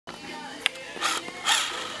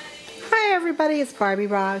everybody, it's Barbie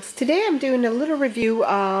Rocks. Today I'm doing a little review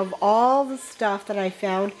of all the stuff that I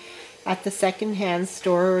found at the secondhand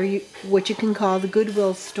store, or what you can call the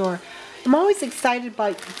Goodwill store. I'm always excited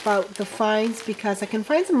about the finds because I can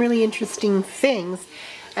find some really interesting things.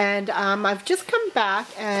 And I've just come back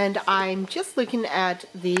and I'm just looking at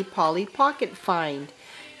the Polly Pocket find.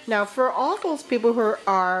 Now for all those people who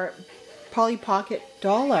are Polly Pocket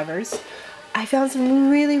doll lovers, I found some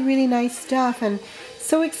really nice stuff and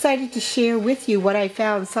so excited to share with you what I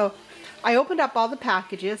found. So I opened up all the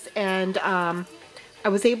packages and I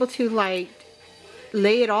was able to like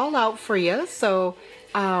lay it all out for you, so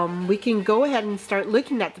we can go ahead and start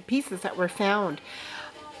looking at the pieces that were found.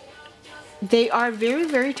 They are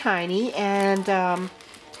very tiny, and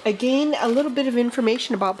again, a little bit of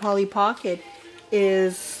information about Polly Pocket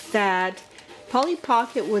is that Polly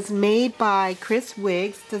Pocket was made by Chris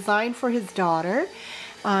Wiggs, designed for his daughter.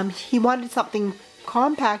 He wanted something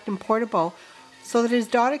compact and portable so that his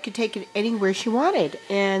daughter could take it anywhere she wanted.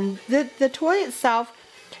 And the toy itself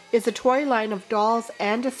is a toy line of dolls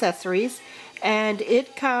and accessories, and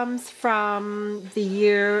it comes from the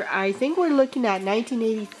year, I think we're looking at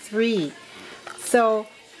 1983. So,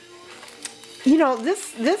 you know,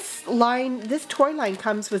 this toy line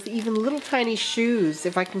comes with even little tiny shoes,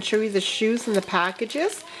 if I can show you the shoes in the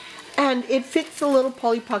packages. And it fits the little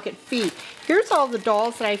Polly Pocket feet. Here's all the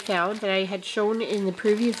dolls that I found that I had shown in the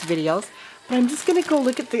previous videos. But I'm just going to go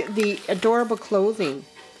look at the adorable clothing.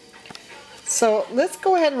 So let's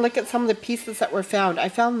go ahead and look at some of the pieces that were found. I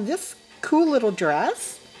found this cool little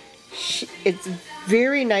dress. It's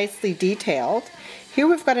very nicely detailed. Here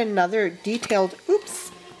we've got another detailed,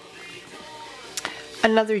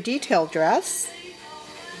 another detailed dress.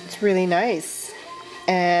 It's really nice.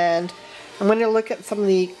 And I'm going to look at some of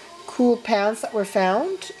the cool pants that were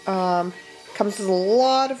found. Comes with a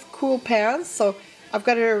lot of cool pants, so I've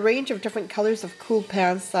got a range of different colors of cool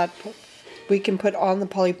pants that we can put on the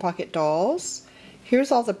Polly Pocket dolls.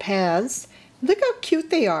 Here's all the pants. Look how cute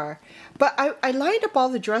they are. But I lined up all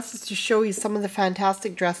the dresses to show you some of the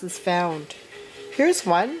fantastic dresses found. Here's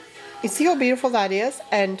one. You see how beautiful that is?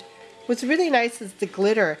 And what's really nice is the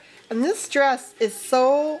glitter. And this dress is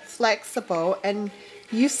so flexible, and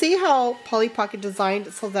you see how Polly Pocket designed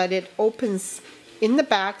it so that it opens in the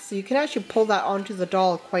back, so you can actually pull that onto the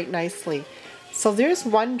doll quite nicely. So there's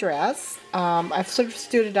one dress. I've sort of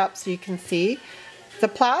stood it up so you can see. The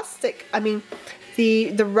plastic, I mean,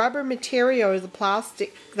 the rubber material, or the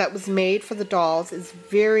plastic that was made for the dolls, is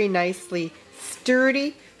very nicely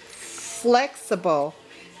sturdy, flexible,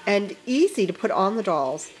 and easy to put on the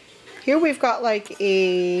dolls. Here we've got like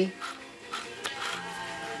a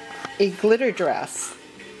glitter dress.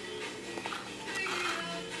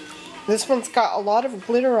 This one's got a lot of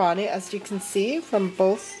glitter on it, as you can see from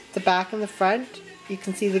both the back and the front. You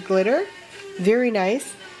can see the glitter. Very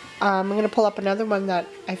nice. I'm going to pull up another one that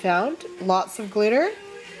I found. Lots of glitter.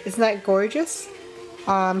 Isn't that gorgeous?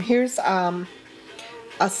 Here's a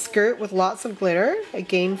skirt with lots of glitter.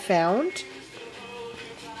 Again found.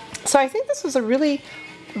 So I think this was a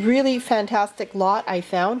really fantastic lot I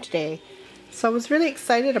found today. So I was really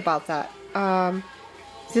excited about that.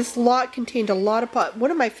 This lot contained a lot of one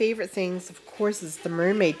of my favorite things, of course, is the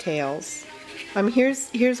mermaid tails.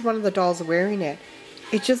 Here's one of the dolls wearing it.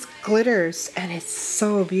 It just glitters and it's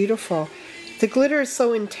so beautiful. The glitter is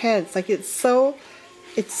so intense, like it's so,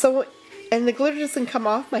 and the glitter doesn't come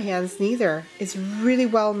off my hands neither. It's really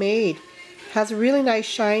well made. It has a really nice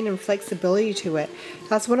shine and flexibility to it.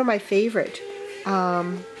 That's one of my favorite.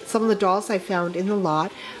 Some of the dolls I found in the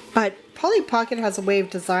lot. But Polly Pocket has a way of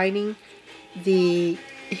designing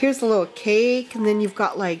here's a little cake, and then you've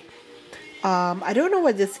got like, I don't know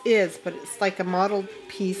what this is, but it's like a model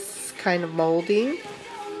piece kind of molding.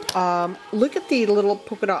 Look at the little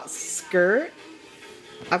polka dot skirt.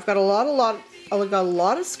 I've got a lot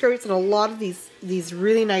of skirts and a lot of these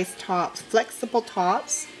really nice tops, flexible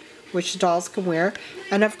tops, which dolls can wear,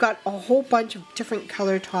 and I've got a whole bunch of different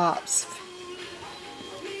color tops.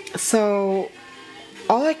 So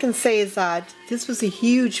all I can say is that this was a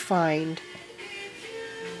huge find.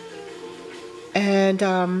 And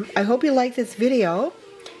I hope you like this video.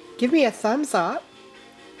 Give me a thumbs up,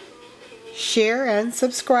 share and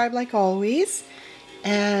subscribe like always,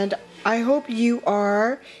 and I hope you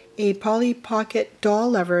are a Polly Pocket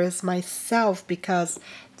doll lover as myself, because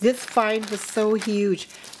this find was so huge.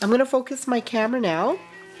 I'm going to focus my camera now,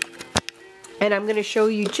 and I'm going to show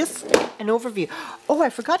you just an overview. Oh, I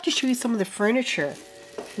forgot to show you some of the furniture.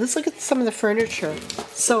 Let's look at some of the furniture.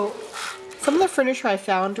 So some of the furniture I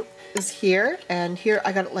found is here, and here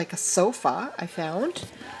I got like a sofa I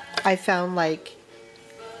found like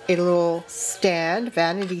a little stand,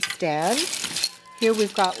 vanity stand. Here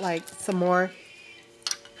we've got like some more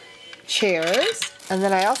chairs. And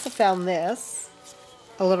then I also found this,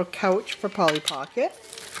 a little couch for Polly Pocket.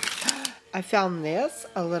 I found this,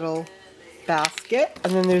 a little basket.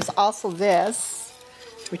 And then there's also this,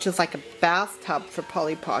 which is like a bathtub for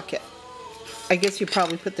Polly Pocket. I guess you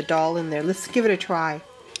probably put the doll in there. Let's give it a try.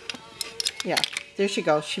 Yeah, there she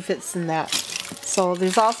goes. She fits in that. So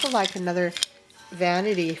there's also like another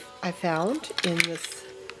vanity I found in this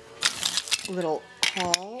little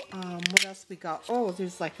haul. What else we got? Oh,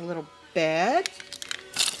 there's like a little bed.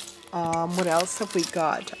 What else have we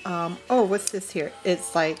got? Oh, what's this here?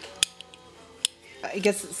 It's like, I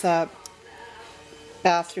guess it's a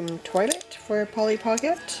bathroom toilet for Polly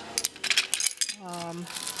Pocket. And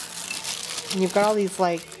you've got all these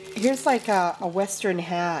like, here's like a Western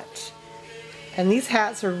hat. And these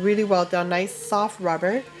hats are really well done, nice soft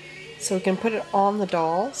rubber, so we can put it on the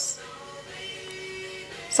dolls.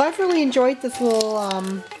 So I've really enjoyed this little,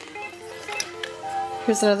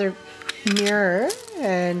 here's another mirror,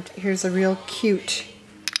 and here's a real cute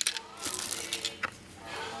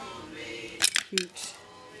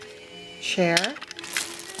chair.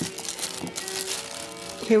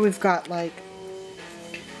 Here we've got like,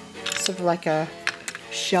 sort of like a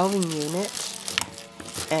shelving unit.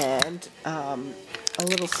 And a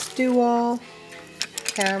little stool,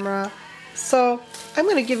 camera. So I'm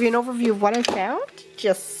going to give you an overview of what I found,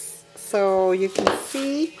 just so you can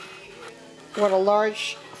see what a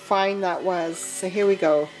large find that was. So here we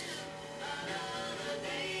go.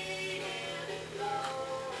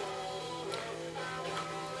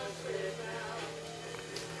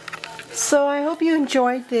 So I hope you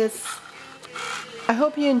enjoyed this. I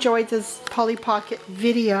hope you enjoyed this Polly Pocket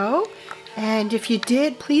video. And if you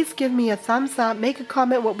did, please give me a thumbs up. Make a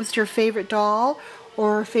comment what was your favorite doll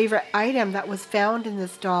or favorite item that was found in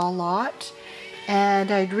this doll lot. And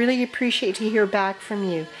I'd really appreciate to hear back from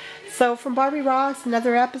you. So from Barbie Rocks,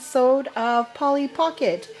 another episode of Polly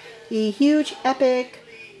Pocket. A huge, epic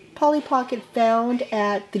Polly Pocket found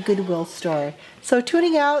at the Goodwill store. So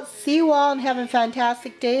tuning out, see you all and have a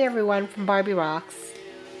fantastic day everyone from Barbie Rocks.